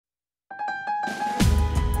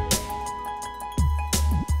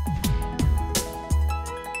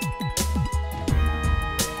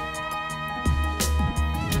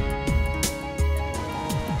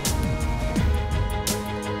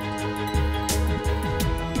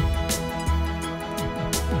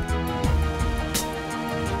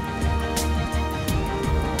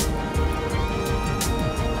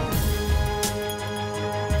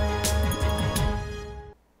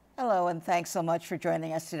Thanks so much for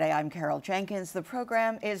joining us today. I'm Carol Jenkins. The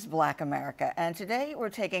program is Black America, and today we're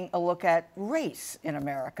taking a look at race in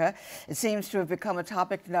America. It seems to have become a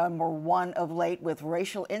topic #1 of late, with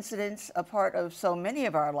racial incidents a part of so many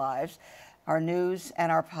of our lives, our news,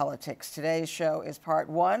 and our politics. Today's show is part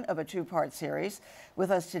 1 of a 2-part series.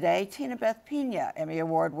 With us today, Tinabeth Piña, Emmy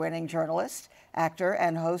Award-winning journalist, actor,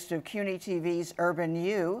 and host of CUNY TV's Urban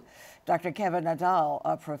U; Dr. Kevin Nadal,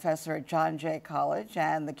 a professor at John Jay College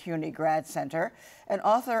and the CUNY Grad Center, and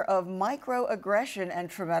author of Microaggressions and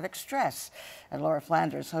Traumatic Stress; and Laura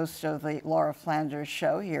Flanders, host of the Laura Flanders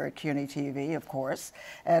Show here at CUNY TV, of course,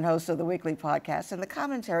 and host of the weekly podcast and the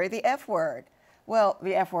commentary, The F Word. Well,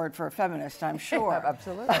 the F word for a feminist, I'm sure.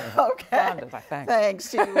 Absolutely. Okay. Thanks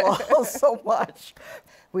to you all so much.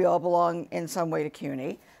 We all belong in some way to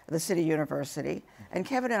CUNY, the City University. And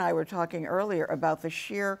Kevin and I were talking earlier about the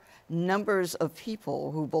sheer numbers of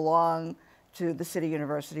people who belong to the City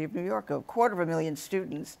University of New York, 250,000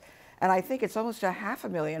 students. And I think it's almost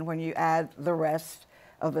 500,000 when you add the rest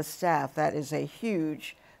of the staff. That is a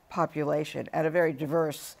huge population and a very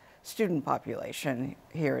diverse student population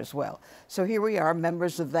here as well. So here we are,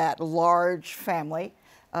 members of that large family,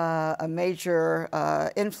 a major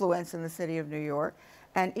influence in the city of New York,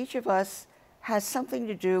 and each of us has something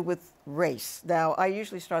to do with race. Now, I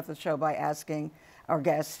usually start the show by asking our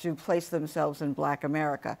guests to place themselves in Black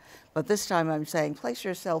America, but this time I'm saying place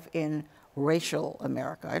yourself in racial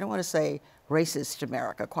America. I don't want to say racist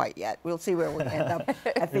America quite yet. We'll see where we end up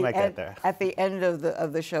at the end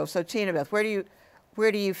of the show. So Tinabeth,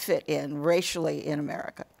 where do you fit in racially in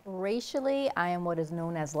America? Racially, I am what is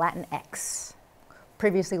known as Latinx,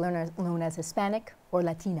 previously known as Hispanic or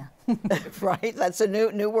Latina. Right, that's a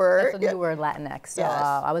new word. That's a new word, Latinx. So, yes.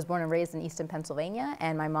 I was born and raised in Eastern Pennsylvania,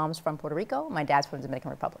 and my mom's from Puerto Rico. My dad's from the Dominican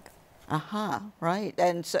Republic. Right,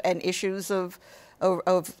 and issues of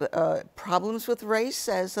problems with race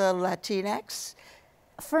as a Latinx.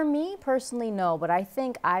 For me personally, no, but I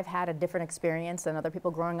think I've had a different experience than other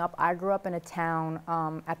people growing up. I grew up in a town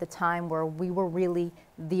at the time where we were really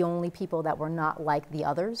the only people that were not like the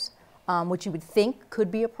others, which you would think could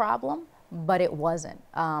be a problem, but it wasn't.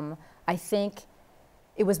 I think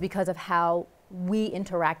it was because of how we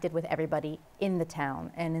interacted with everybody in the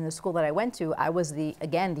town. And in the school that I went to, I was,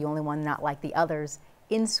 again, the only one not like the others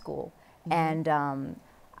in school. Mm-hmm. And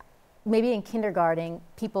maybe in kindergarten,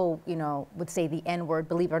 people, would say the N-word,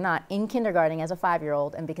 believe it or not, in kindergarten as a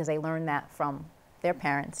 5-year-old, and because they learned that from their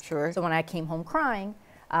parents. Sure. So when I came home crying,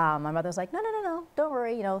 my mother was like, no, don't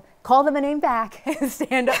worry, call them a name back and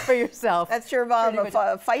stand up for yourself. That's your mom, a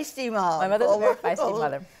feisty mom. My mother's a very feisty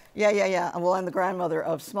mother. Yeah. Well, I'm the grandmother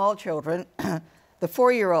of small children. The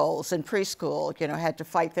 4-year-olds in preschool, had to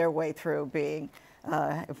fight their way through being,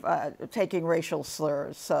 taking racial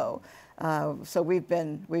slurs. So we've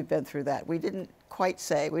been through that. We didn't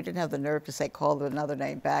have the nerve to say, call them another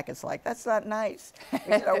name back. It's like, that's not nice.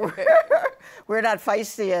 We're not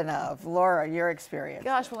feisty enough. Laura, your experience.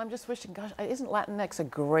 Gosh, well, I'm just wishing, isn't Latinx a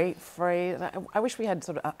great phrase? I wish we had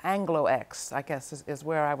sort of Anglo-X, I guess, is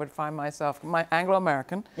where I would find myself. My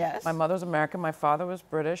Anglo-American. Yes. My mother's American, my father was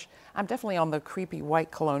British. I'm definitely on the creepy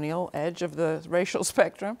white colonial edge of the racial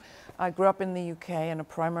spectrum. I grew up in the UK in a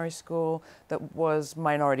primary school that was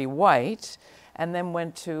minority white, and then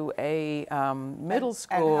went to a middle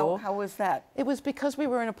school. And how was that? It was because we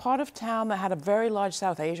were in a part of town that had a very large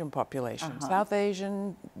South Asian population. South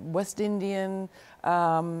Asian, West Indian.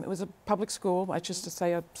 It was a public school, I just to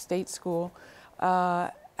say a state school.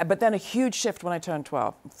 But then a huge shift when I turned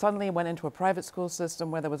 12. Suddenly I went into a private school system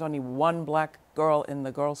where there was only one black girl in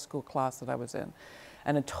the girls' school class that I was in,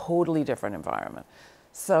 and a totally different environment.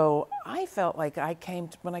 So I felt like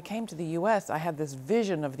when I came to the U.S., I had this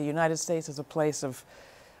vision of the United States as a place of,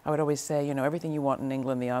 I would always say, everything you want in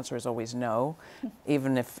England, the answer is always no,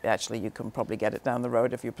 even if actually you can probably get it down the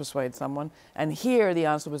road if you persuade someone. And here the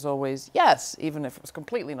answer was always yes, even if it was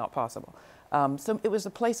completely not possible. So it was a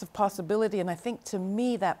place of possibility, and I think to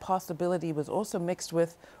me that possibility was also mixed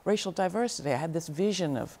with racial diversity. I had this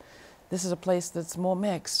vision of this is a place that's more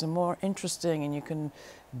mixed and more interesting, and you can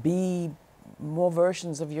be more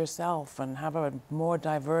versions of yourself and have a more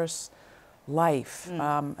diverse life,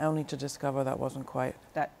 only to discover that wasn't quite,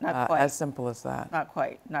 not quite as simple as that. Not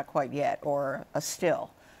quite yet, or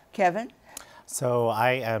still. Kevin? So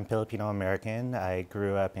I am Filipino-American. I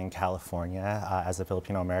grew up in California as a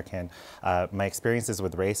Filipino-American. My experiences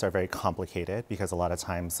with race are very complicated because a lot of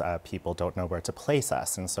times people don't know where to place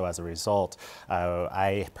us. And so as a result,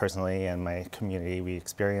 I personally and my community, we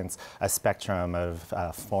experience a spectrum of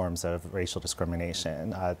forms of racial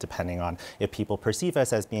discrimination, depending on if people perceive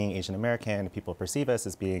us as being Asian American, if people perceive us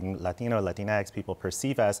as being Latino, Latinx, people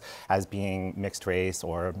perceive us as being mixed race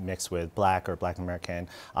or mixed with Black or Black American.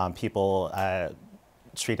 People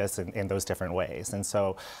treat us in those different ways. And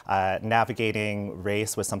so navigating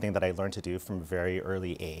race was something that I learned to do from a very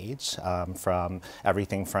early age, from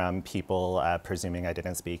everything from people presuming I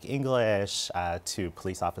didn't speak English, to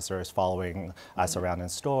police officers following us around in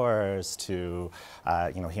stores, to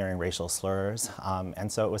hearing racial slurs.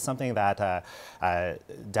 And so it was something that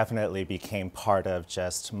definitely became part of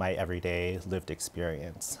just my everyday lived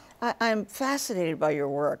experience. I'm fascinated by your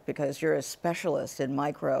work because you're a specialist in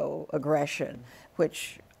microaggression,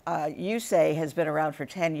 which you say has been around for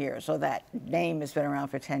 10 years, or that name has been around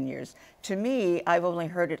for 10 years. To me, I've only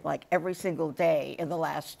heard it like every single day in the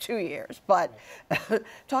last 2 years. But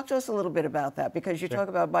talk to us a little bit about that, because you talk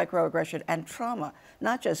about microaggression and trauma,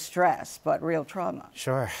 not just stress, but real trauma.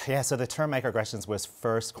 Sure. Yeah, so the term microaggressions was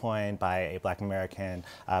first coined by a Black American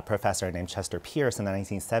professor named Chester Pierce in the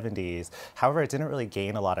 1970s. However, it didn't really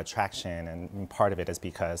gain a lot of traction, and part of it is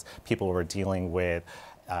because people were dealing with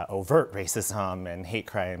overt racism and hate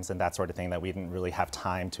crimes and that sort of thing, that we didn't really have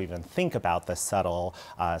time to even think about the subtle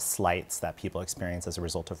slights that people experience as a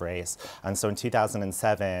result of race. And so in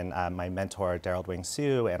 2007, my mentor, Daryl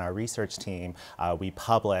Wing-Sue, and our research team, we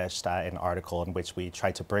published an article in which we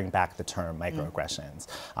tried to bring back the term microaggressions.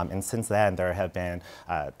 And since then, there have been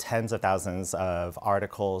tens of thousands of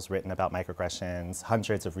articles written about microaggressions,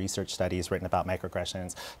 hundreds of research studies written about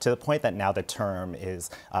microaggressions, to the point that now the term is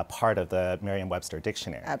part of the Merriam-Webster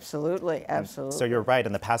dictionary. Absolutely, absolutely. So you're right,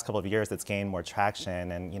 in the past couple of years it's gained more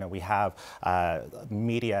traction, and we have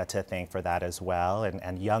media to thank for that as well,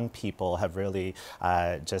 and young people have really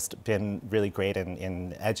just been really great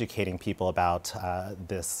in educating people about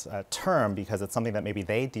this term, because it's something that maybe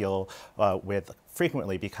they deal with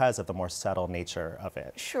frequently because of the more subtle nature of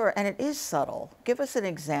it. Sure, and it is subtle. Give us an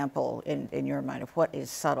example in your mind of what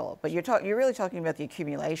is subtle, but you're really talking about the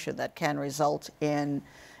accumulation that can result in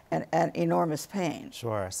an enormous pain.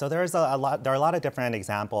 Sure. So there are a lot of different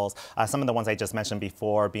examples. Some of the ones I just mentioned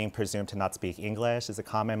before, being presumed to not speak English is a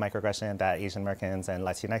common microaggression that Asian Americans and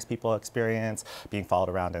Latinx people experience. Being followed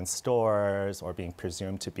around in stores, or being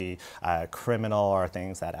presumed to be criminal, or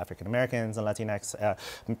things that African Americans and Latinx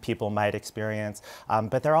people might experience.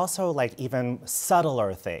 But there are also like even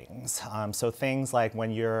subtler things. So things like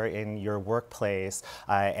when you're in your workplace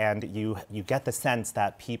and you get the sense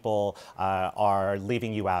that people are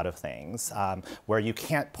leaving you out of things, where you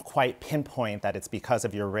can't quite pinpoint that it's because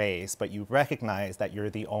of your race, but you recognize that you're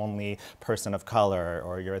the only person of color,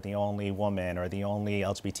 or you're the only woman, or the only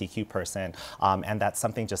LGBTQ person, and that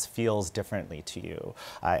something just feels differently to you.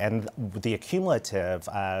 And the accumulative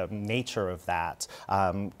nature of that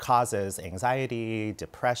causes anxiety,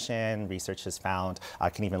 depression. Research has found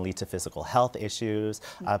can even lead to physical health issues.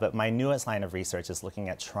 But my newest line of research is looking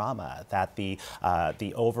at trauma, that the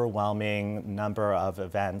overwhelming number of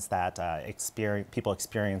events that people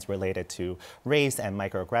experience related to race and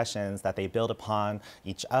microaggressions, that they build upon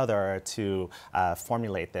each other to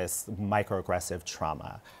formulate this microaggressive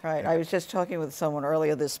trauma. Right. I was just talking with someone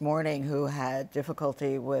earlier this morning who had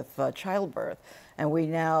difficulty with childbirth, and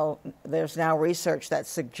there's now research that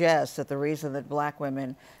suggests that the reason that Black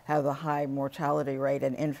women have a high mortality rate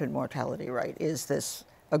and infant mortality rate is this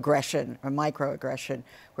aggression, or microaggression,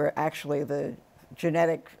 where actually the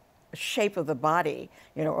genetic shape of the body,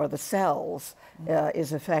 or the cells,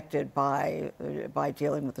 is affected by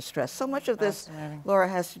dealing with the stress. So much of this, Laura,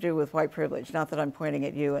 has to do with white privilege. Not that I'm pointing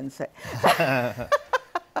at you and say,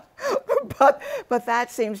 but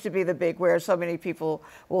that seems to be the big, where so many people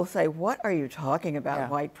will say, "What are you talking about,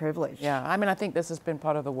 white privilege?" Yeah, I mean, I think this has been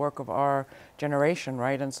part of the work of our generation,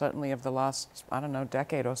 right, and certainly of the last,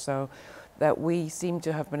 decade or so, that we seem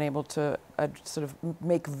to have been able to sort of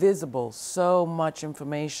make visible so much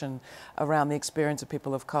information around the experience of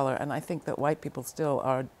people of color. And I think that white people still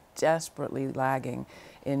are desperately lagging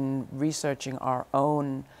in researching our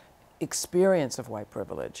own experience of white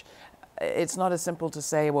privilege. It's not as simple to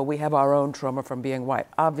say, well, we have our own trauma from being white.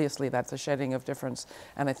 Obviously, that's a shedding of difference,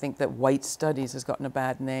 and I think that white studies has gotten a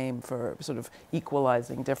bad name for sort of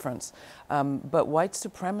equalizing difference. But white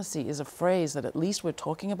supremacy is a phrase that at least we're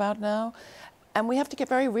talking about now, and we have to get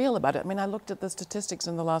very real about it. I mean, I looked at the statistics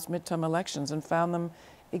in the last midterm elections and found them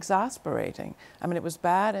exasperating. I mean, it was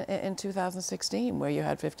bad in 2016, where you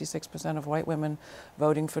had 56% of white women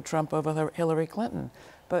voting for Trump over Hillary Clinton.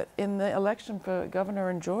 But in the election for governor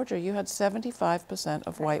in Georgia, you had 75%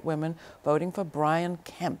 of white women voting for Brian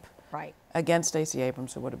Kemp. Right. Against Stacey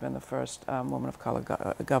Abrams, who would have been the first woman of color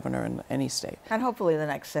governor in any state. And hopefully the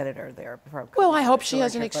next senator there. Well, I hope she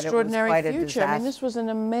has an extraordinary future. I mean, this was an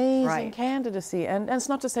amazing right. candidacy. And it's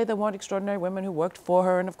not to say there weren't extraordinary women who worked for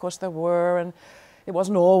her, and of course there were, and it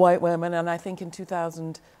wasn't all white women. And I think in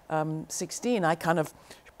 2016, I kind of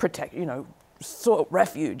sought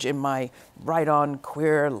refuge in my right-on,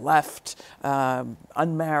 queer, left,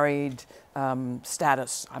 unmarried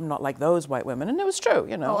status. I'm not like those white women, and it was true,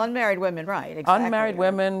 you know. Well, unmarried women, right, exactly. Unmarried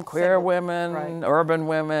women, queer women, right. urban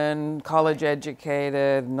women,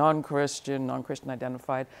 college-educated, non-Christian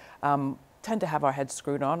identified, tend to have our heads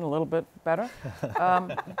screwed on a little bit better.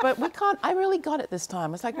 But we can't, I really got it this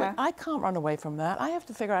time. It's like, I can't run away from that. I have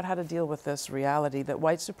to figure out how to deal with this reality that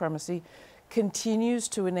white supremacy continues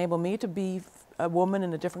to enable me to be a woman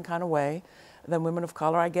in a different kind of way than women of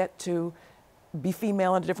color. I get to be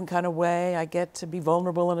female in a different kind of way. I get to be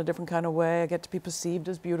vulnerable in a different kind of way. I get to be perceived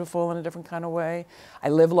as beautiful in a different kind of way. I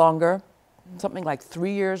live longer, something like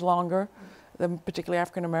 3 years longer than particularly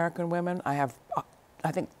African American women. I have,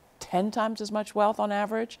 I think, 10 times as much wealth on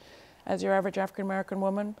average as your average African American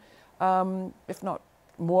woman, if not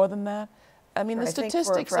more than that. I mean, the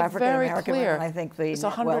statistics are very clear. I think the it's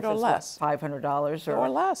 100 or less. $500 or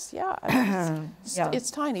less, yeah.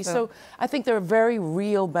 It's tiny. So I think there are very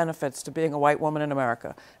real benefits to being a white woman in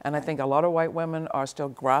America. And I think a lot of white women are still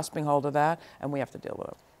grasping hold of that, and we have to deal with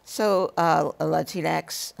it. So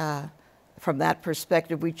Latinx, from that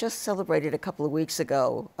perspective, we just celebrated a couple of weeks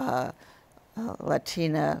ago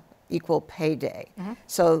Latina Equal Pay Day. Mm-hmm.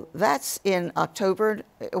 So that's in October,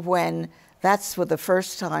 when that's for the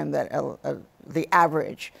first time that the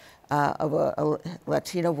average of a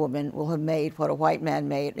Latina woman will have made what a white man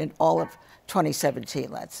made in all of 2017,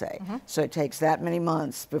 let's say. Mm-hmm. So it takes that many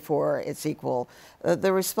months before it's equal.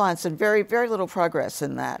 The response, and very, very little progress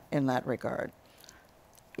in that regard.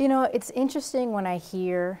 You know, it's interesting when I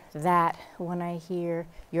hear that, when I hear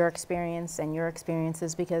your experience and your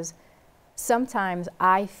experiences, because sometimes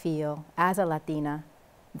I feel, as a Latina,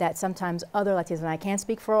 that sometimes other Latinas, and I can't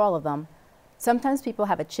speak for all of them, sometimes people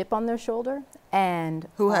have a chip on their shoulder, and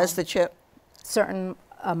who has the chip? Certain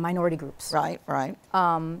minority groups. Right, right.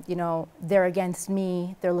 You know, they're against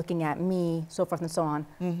me, they're looking at me, so forth and so on.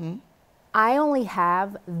 Mm-hmm. I only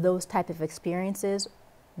have those type of experiences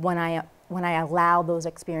when I allow those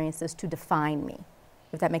experiences to define me,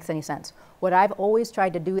 if that makes any sense. What I've always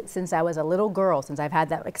tried to do since I was a little girl, since I've had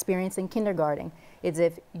that experience in kindergarten, is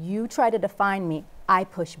if you try to define me, I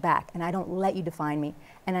push back, and I don't let you define me.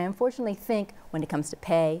 And I unfortunately think when it comes to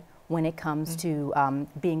pay, when it comes to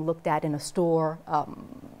being looked at in a store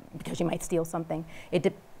because you might steal something,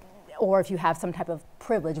 or if you have some type of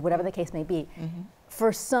privilege, whatever the case may be,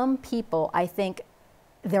 for some people, I think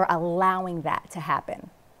they're allowing that to happen.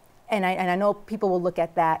 And I know people will look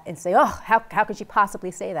at that and say, oh, how could she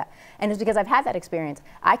possibly say that? And it's because I've had that experience.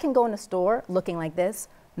 I can go in a store looking like this,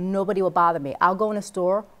 nobody will bother me. I'll go in a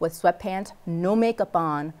store with sweatpants, no makeup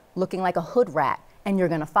on, looking like a hood rat, and you're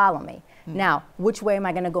gonna follow me. Now, which way am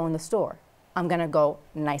I gonna go in the store? I'm gonna go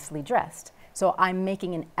nicely dressed. So I'm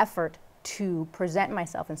making an effort to present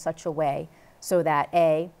myself in such a way so that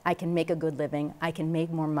A, I can make a good living, I can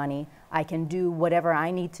make more money, I can do whatever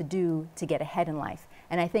I need to do to get ahead in life.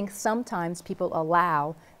 And I think sometimes people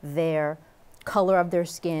allow their color of their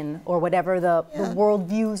skin or whatever the world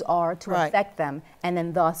views are to affect them, and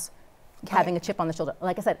then thus having a chip on the shoulder.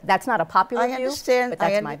 Like I said, that's not a popular view, but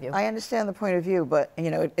that's my view. I understand the point of view, but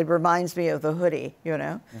you know, it reminds me of the hoodie, you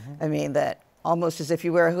know? I mean, that almost as if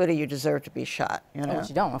you wear a hoodie, you deserve to be shot, you know? Oh, but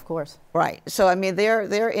you don't, of course. Right. So, I mean,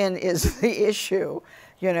 therein is the issue,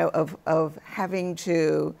 you know, of having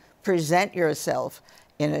to present yourself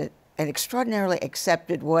in an extraordinarily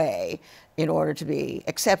accepted way in order to be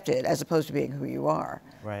accepted, as opposed to being who you are.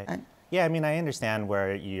 Right. Yeah, I mean, I understand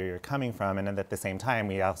where you're coming from, and at the same time,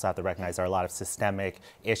 we also have to recognize there are a lot of systemic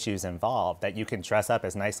issues involved, that you can dress up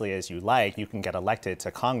as nicely as you like, you can get elected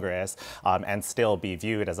to Congress, and still be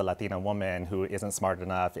viewed as a Latina woman who isn't smart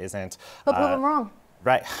enough, isn't... But prove them wrong.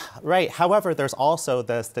 Right, right. However, there's also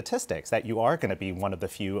the statistics that you are going to be one of the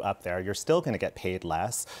few up there. You're still going to get paid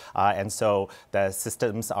less. And so the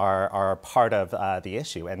systems are part of the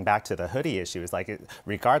issue. And back to the hoodie issue, is like,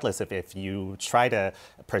 regardless if you try to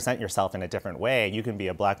present yourself in a different way, you can be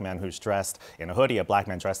a black man who's dressed in a hoodie, a black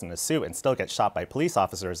man dressed in a suit, and still get shot by police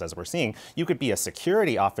officers, as we're seeing. You could be a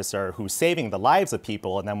security officer who's saving the lives of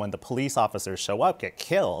people, and then when the police officers show up, get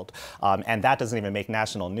killed. And that doesn't even make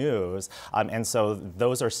national news. And so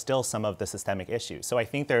those are still some of the systemic issues. So I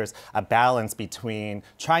think there's a balance between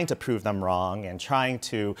trying to prove them wrong and trying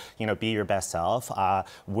to, be your best self,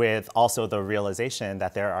 with also the realization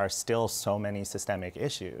that there are still so many systemic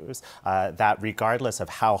issues that regardless of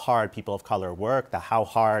how hard people of color work, how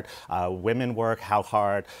hard women work, how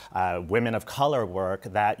hard women of color work,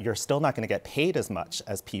 that you're still not going to get paid as much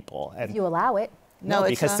as people. And if you allow it. No,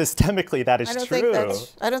 because systemically that is true.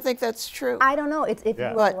 I don't think that's true. I don't know. It's if you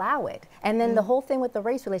allow it. And then the whole thing with the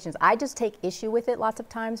race relations, I just take issue with it lots of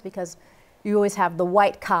times because you always have the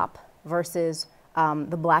white cop versus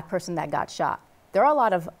the black person that got shot. There are a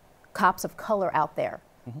lot of cops of color out there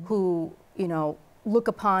who, look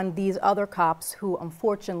upon these other cops who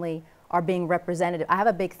unfortunately are being representative. I have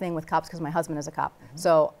a big thing with cops because my husband is a cop.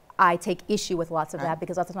 So I take issue with lots of that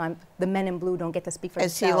because lots of the time the men in blue don't get to speak for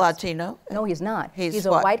themselves. Is he Latino? No, he's not. He's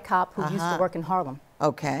a what? white cop who used to work in Harlem.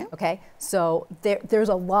 Okay. Okay. So there's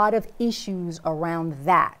a lot of issues around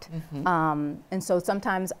that. And so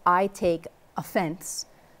sometimes I take offense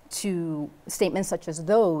to statements such as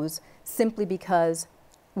those simply because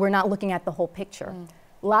we're not looking at the whole picture.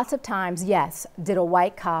 Lots of times, yes, did a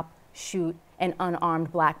white cop shoot an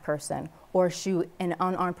unarmed black person or shoot an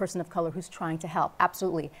unarmed person of color who's trying to help?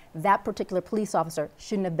 Absolutely. That particular police officer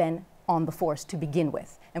shouldn't have been on the force to begin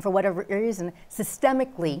with. And for whatever reason,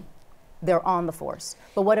 systemically, they're on the force.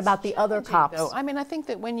 But what about the other cops? Though, I mean, I think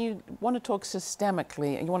that when you want to talk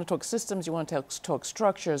systemically, and you want to talk systems, you want to talk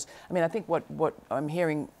structures, I mean, I think what I'm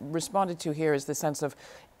hearing responded to here is the sense of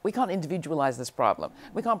we can't individualize this problem.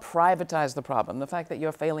 We can't privatize the problem. The fact that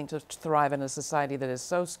you're failing to thrive in a society that is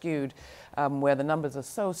so skewed, where the numbers are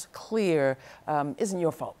so clear, isn't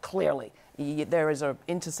your fault, clearly. There is an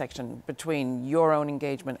intersection between your own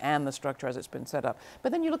engagement and the structure as it's been set up.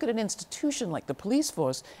 But then you look at an institution like the police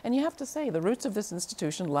force, and you have to say the roots of this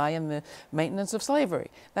institution lie in the maintenance of slavery.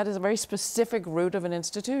 That is a very specific root of an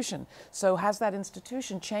institution. So has that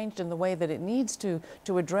institution changed in the way that it needs to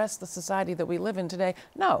address the society that we live in today?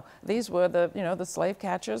 No. These were the slave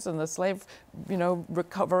catchers and the slave,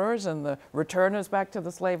 recoverers and the returners back to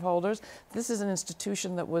the slaveholders. This is an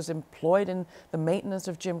institution that was employed in the maintenance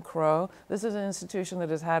of Jim Crow. This is an institution that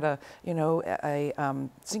has had a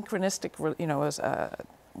synchronistic,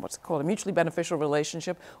 what's it called, a mutually beneficial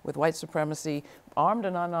relationship with white supremacy, armed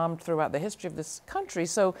and unarmed throughout the history of this country.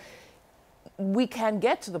 So we can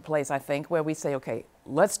get to the place, I think, where we say, okay,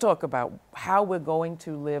 let's talk about how we're going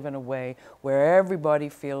to live in a way where everybody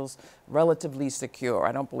feels relatively secure.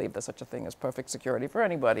 I don't believe there's such a thing as perfect security for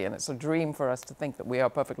anybody, and it's a dream for us to think that we are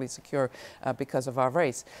perfectly secure because of our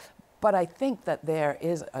race. But I think that there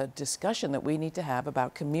is a discussion that we need to have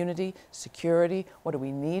about community, security, what do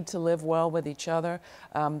we need to live well with each other.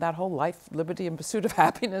 That whole life, liberty, and pursuit of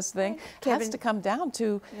happiness thing has to come down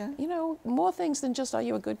to, more things than just are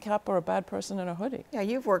you a good cop or a bad person in a hoodie. Yeah,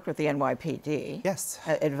 you've worked with the NYPD. Yes.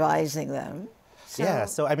 Advising them.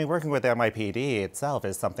 So I mean, working with the NYPD itself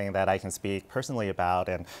is something that I can speak personally about,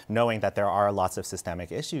 and knowing that there are lots of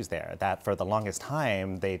systemic issues there, that for the longest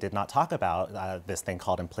time they did not talk about this thing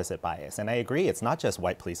called implicit bias. And I agree, it's not just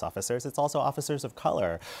white police officers, it's also officers of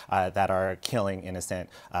color that are killing innocent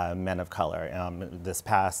men of color. This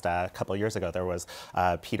past couple of years ago, there was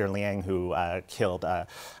Peter Liang who killed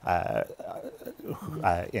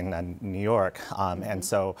in New York. And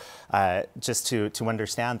so just to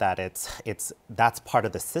understand that that's part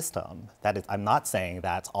of the system. I'm not saying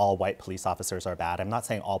that all white police officers are bad. I'm not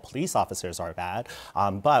saying all police officers are bad.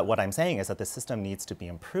 But what I'm saying is that the system needs to be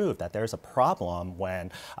improved, that there's a problem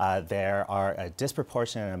when there are a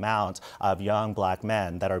disproportionate amount of young black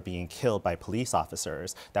men that are being killed by police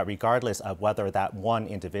officers, that regardless of whether that one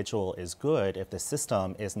individual is good, if the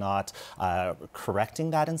system is not correcting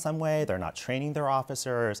that in some way, they're not training their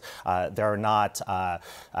officers, they're not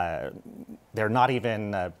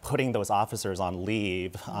even putting those officers on on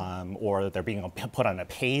leave or they're being put on a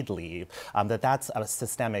paid leave, that's a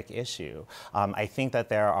systemic issue. I think that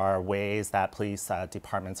there are ways that police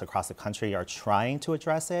departments across the country are trying to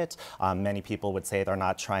address it. Many people would say they're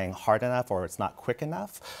not trying hard enough or it's not quick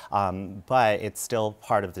enough, but it's still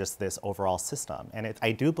part of just this overall system. And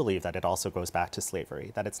I do believe that it also goes back to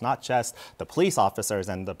slavery, that it's not just the police officers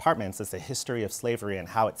and departments, it's the history of slavery and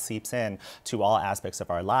how it seeps in to all aspects of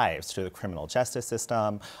our lives, to the criminal justice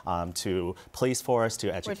system, to police force,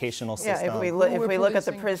 to educational system. Yeah, if we look at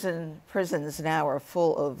the prisons now are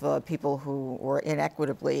full of people who were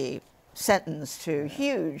inequitably sentenced to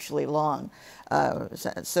hugely long.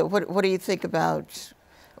 So what do you think about,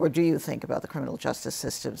 or do you think about the criminal justice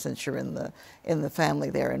system, since you're in the family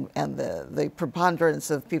there, and the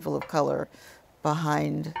preponderance of people of color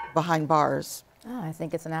behind bars? Oh, I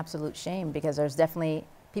think it's an absolute shame, because there's definitely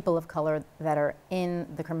people of color that are in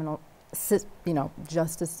the criminal,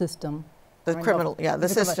 justice system. The criminal, the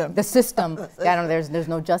system. The system. I don't know, there's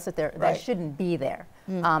no justice there. Right. That shouldn't be there.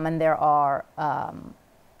 And there are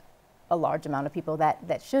a large amount of people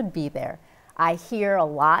that should be there. I hear a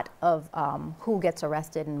lot of who gets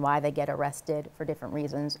arrested and why they get arrested for different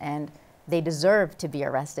reasons, and they deserve to be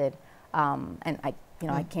arrested. And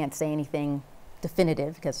I can't say anything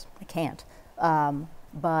definitive because I can't.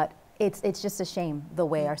 But it's just a shame the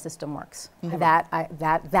way our system works. That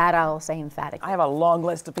I'll say emphatically. I have a long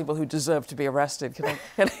list of people who deserve to be arrested. Can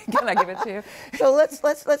I give it to you? So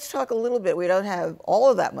let's talk a little bit. We don't have all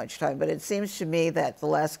of that much time, but it seems to me that the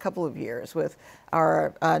last couple of years with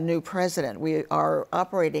our new president, we are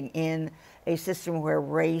operating in a system where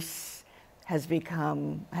race has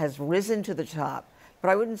risen to the top. But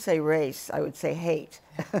I wouldn't say race, I would say hate.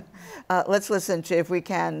 Let's listen to, if we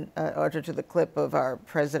can, Audra, to the clip of our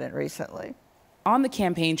president recently. On the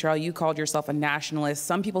campaign trail, you called yourself a nationalist.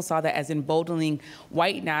 Some people saw that as emboldening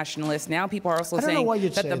white nationalists. Now people are also saying I don't know why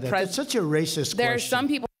you'd that say the that. That's such a racist There question. are some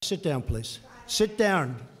people. Sit down, please. Sit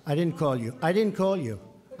down. I didn't call you. I didn't call you.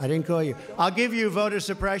 I didn't call you. I'll give you voter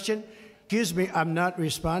suppression. Excuse me, I'm not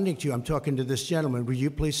responding to you. I'm talking to this gentleman. Will you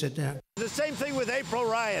please sit down? The same thing with April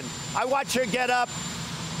Ryan. I watch her get up.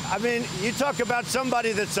 I mean, you talk about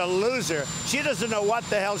somebody that's a loser. She doesn't know what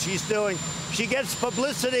the hell she's doing. She gets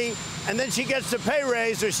publicity, and then she gets a pay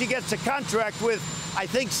raise, or she gets a contract with, I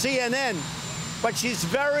think, CNN. But she's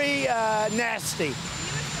very nasty. Do you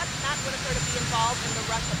accept Matt Whitaker to be involved in the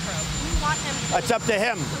Russia probe? Do you want him to... It's up to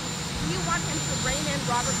him. Do you want him to rein in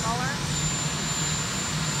Robert Mueller?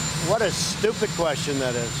 What a stupid question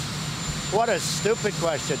that is. What a stupid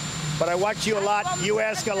question. But I watch you a lot. You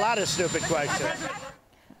ask a lot of stupid questions.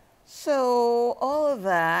 So all of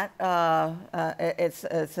that, it's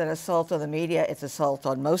an assault on the media. It's assault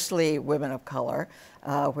on mostly women of color,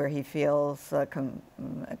 where he feels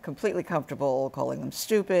completely comfortable calling them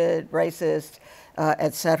stupid, racist,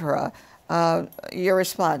 etc. Your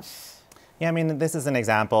response? Yeah, I mean, this is an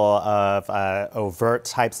example of overt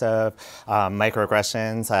types of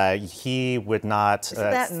microaggressions. He would not... Isn't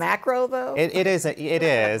that macro, though? It is.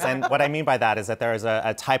 And what I mean by that is that there is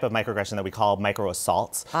a type of microaggression that we call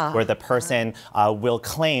microassaults, where the person will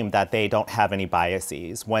claim that they don't have any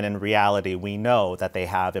biases, when in reality we know that they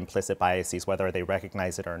have implicit biases, whether they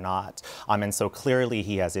recognize it or not. And so clearly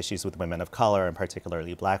he has issues with women of color, and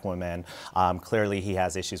particularly black women. Clearly he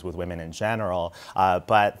has issues with women in general.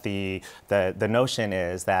 But the notion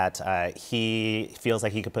is that he feels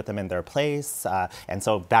like he could put them in their place. And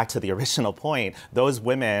so back to the original point, those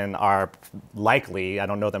women are likely, I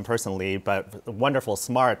don't know them personally, but wonderful,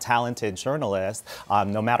 smart, talented journalists.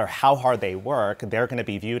 No matter how hard they work, they're going to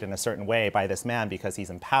be viewed in a certain way by this man because he's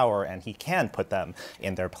in power and he can put them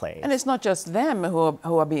in their place. And it's not just them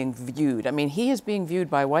who are being viewed. I mean, he is being viewed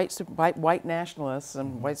by white nationalists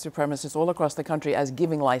and white supremacists all across the country as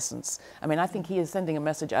giving license. I mean, I think he is sending a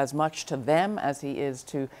message as much to them as he is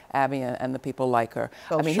to Abby and the people like her.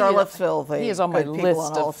 Well, I mean, Charlottesville, he is on my list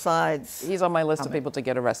on all sides. He's on my list of people to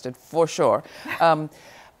get arrested, for sure.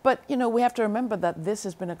 But, you know, we have to remember that this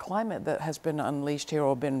has been a climate that has been unleashed here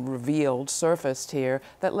or been revealed, surfaced here,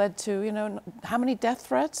 that led to, you know, how many death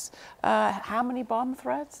threats, how many bomb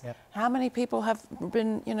threats, how many people have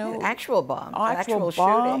been, you know... Actual bombs, actual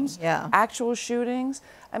bombs, shootings. Actual shootings.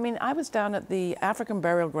 I mean, I was down at the African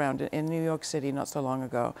burial ground in New York City not so long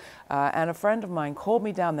ago, and a friend of mine called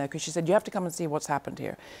me down there because she said, you have to come and see what's happened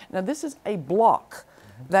here. Now, this is a block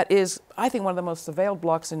that is, I think, one of the most surveilled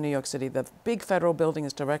blocks in New York City. The big federal building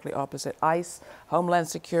is directly opposite ICE, Homeland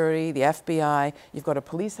Security, the FBI. You've got a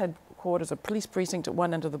police headquarters, a police precinct at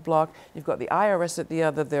one end of the block. You've got the IRS at the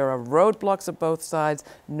other. There are roadblocks at both sides.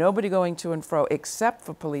 Nobody going to and fro except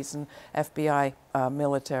for police and FBI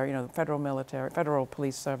military, you know, the federal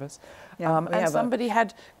police service. Yeah, and somebody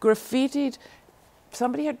had graffitied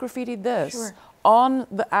this. Sure. On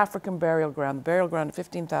the African burial ground, the burial ground of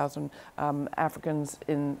 15,000 Africans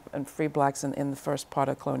and free blacks in the first part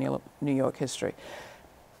of colonial New York history.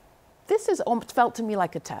 This is felt to me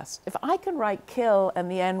like a test. If I can write kill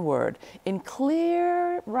and the N-word in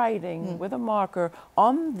clear writing with a marker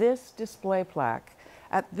on this display plaque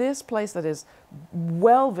at this place that is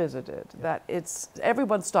well visited, that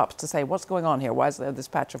everyone stops to say, what's going on here? Why is there this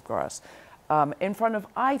patch of grass? In front of,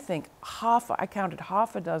 I think, I counted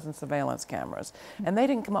half a dozen surveillance cameras. And they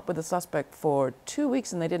didn't come up with a suspect for 2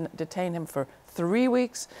 weeks, and they didn't detain him for 3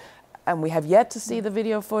 weeks. And we have yet to see the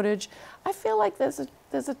video footage. I feel like there's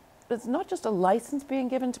not just a license being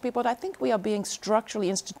given to people, but I think we are being structurally,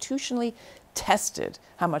 institutionally tested.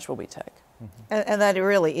 How much will we take? And that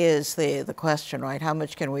really is the question, right? How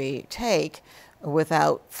much can we take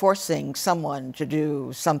without forcing someone to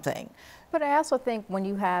do something? But I also think when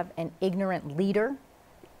you have an ignorant leader,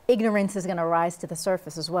 ignorance is going to rise to the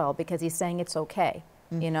surface as well, because he's saying it's okay,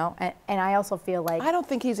 you know? And I also feel like... I don't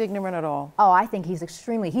think he's ignorant at all. Oh, I think he's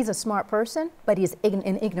he's a smart person, but he's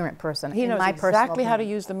an ignorant person. He knows exactly how to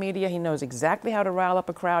use the media. He knows exactly how to rile up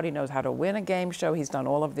a crowd. He knows how to win a game show. He's done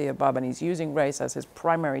all of the above, and he's using race as his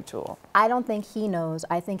primary tool. I don't think he knows.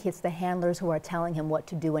 I think it's the handlers who are telling him what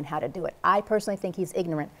to do and how to do it. I personally think he's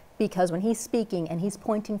ignorant, because when he's speaking and he's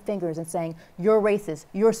pointing fingers and saying, you're racist,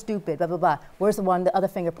 you're stupid, blah, blah, blah, where's the other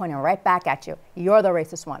finger pointing right back at you? You're the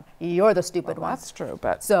racist one. You're the stupid one. That's true,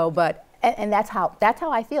 but... And that's how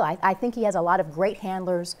I feel. I think he has a lot of great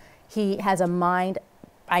handlers. He has a mind,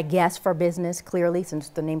 I guess, for business, clearly, since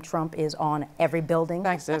the name Trump is on every building.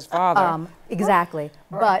 Thanks to his father. Exactly.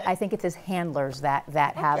 But I think it's his handlers that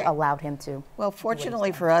have allowed him to. Well,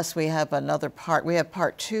 fortunately for us, we have another part. We have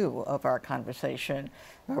part 2 of our conversation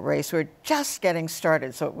about race. We're just getting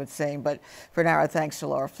started, so it would seem. But for now, our thanks to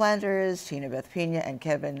Laura Flanders, Tinabeth Piña, and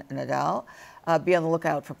Kevin Nadal. Be on the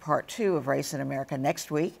lookout for part 2 of Race in America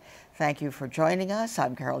next week. Thank you for joining us.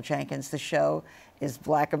 I'm Carol Jenkins. The show is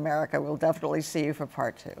Black America. We'll definitely see you for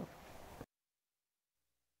part 2.